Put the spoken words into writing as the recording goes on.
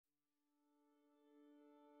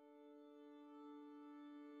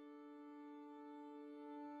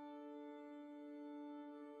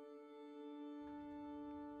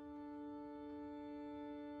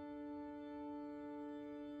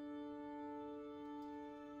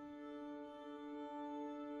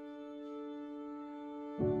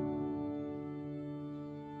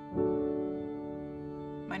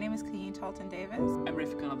My name is Kayeen Talton Davis. I'm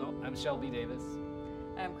Rafi Kanado. I'm Shelby Davis.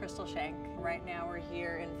 I'm Crystal Shank. Right now we're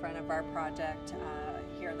here in front of our project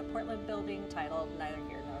here in the Portland building titled Neither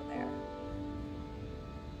Here Nor There.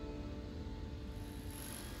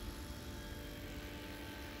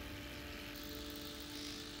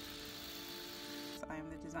 I am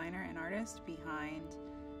the designer and artist behind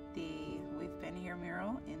the We've Been Here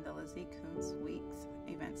mural in the Lizzie Kuntz Weeks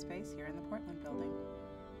event space here in the Portland building.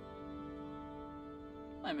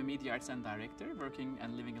 I'm a media arts and director working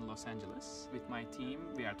and living in Los Angeles. With my team,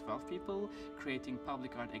 we are 12 people creating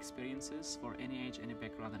public art experiences for any age, any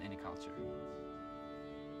background, and any culture.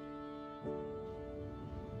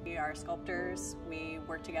 We are sculptors. We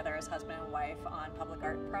work together as husband and wife on public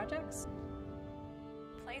art projects.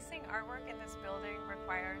 Placing artwork in this building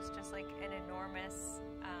requires just like an enormous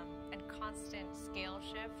and constant scale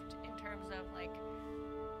shift in terms of like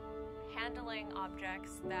handling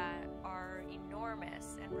objects that are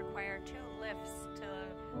enormous and require 2 lifts to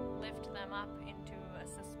lift them up into a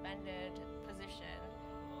suspended position,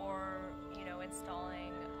 or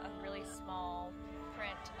installing a really small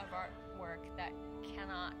print of artwork that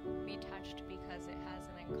cannot be touched because it has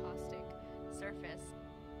an encaustic surface.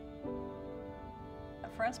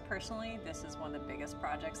 For us personally, this is one of the biggest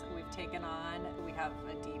projects that we've taken on. We have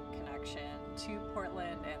a deep connection to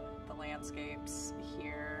Portland and the landscapes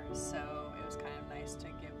here, so it was kind of nice to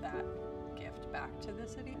give that gift back to the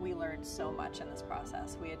city. We learned so much in this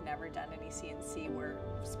process. We had never done any CNC work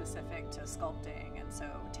specific to sculpting, and so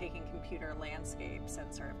taking computer landscapes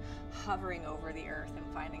and sort of hovering over the earth and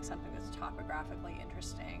finding something that's topographically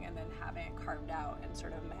interesting and then having it carved out and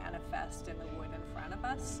sort of manifest in the wood in front of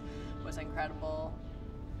us was incredible.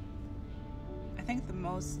 I think the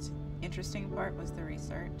most interesting part was the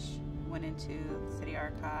research. Went into the City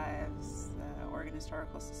Archives, the Oregon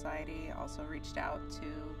Historical Society, also reached out to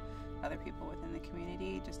other people within the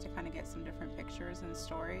community just to kind of get some different pictures and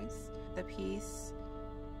stories. The piece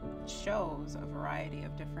shows a variety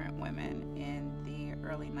of different women in the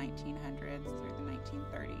early 1900s through the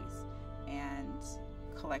 1930s, and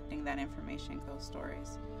collecting that information, those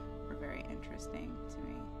stories were very interesting to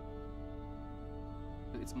me.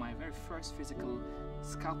 It's my very first physical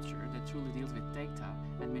sculpture that truly deals with data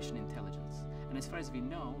and mission intelligence. And as far as we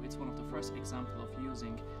know, it's one of the first examples of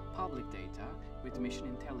using public data with mission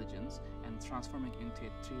intelligence and transforming into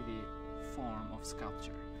a 3D form of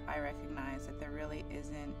sculpture. I recognize that there really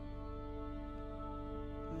isn't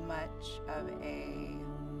much of a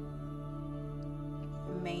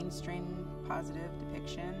mainstream positive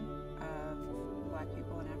depiction of Black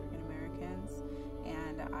people and African Americans,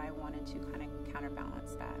 and I wanted to kind of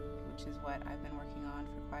counterbalance that, which is what I've been working on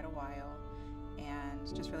for quite a while,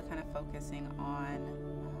 and just really kind of focusing on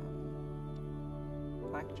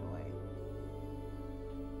Black joy.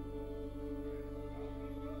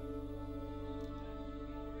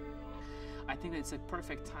 I think that it's a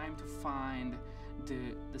perfect time to find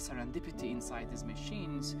the serendipity inside these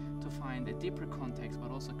machines, to find a deeper context,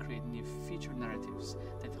 but also create new future narratives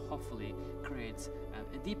that hopefully creates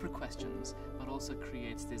deeper questions, but also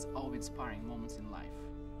creates these awe-inspiring moments in life.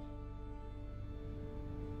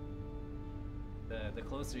 The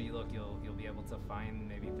closer you look, you'll be able to find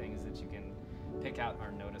maybe things that you can pick out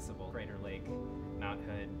are noticeable. Crater Lake, Mount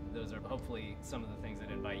Hood, those are hopefully some of the things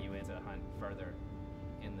that invite you in to hunt further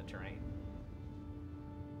in the terrain.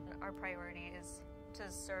 Our priority is to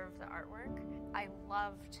serve the artwork. I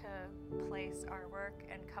love to place artwork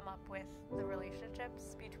and come up with the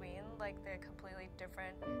relationships between like the completely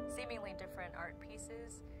different, seemingly different art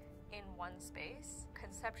pieces in one space,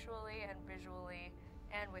 conceptually and visually,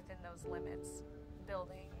 and within those limits,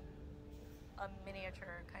 building a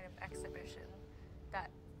miniature kind of exhibition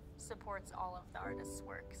that supports all of the artist's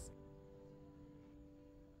works.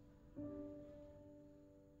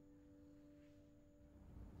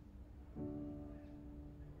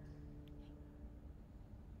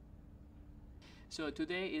 So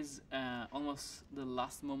today is almost the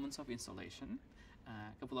last moments of installation.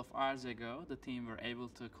 A couple of hours ago, the team were able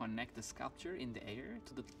to connect the sculpture in the air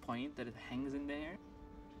to the point that it hangs in the air.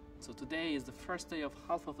 So today is the first day of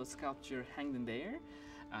half of the sculpture hanged in the air.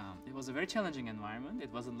 It was a very challenging environment.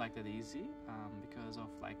 It wasn't like that easy because of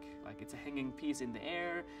like it's a hanging piece in the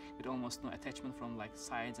air with almost no attachment from like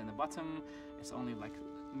sides and the bottom. It's only like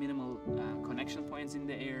minimal connection points in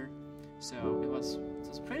the air. So it was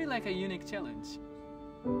pretty like a unique challenge.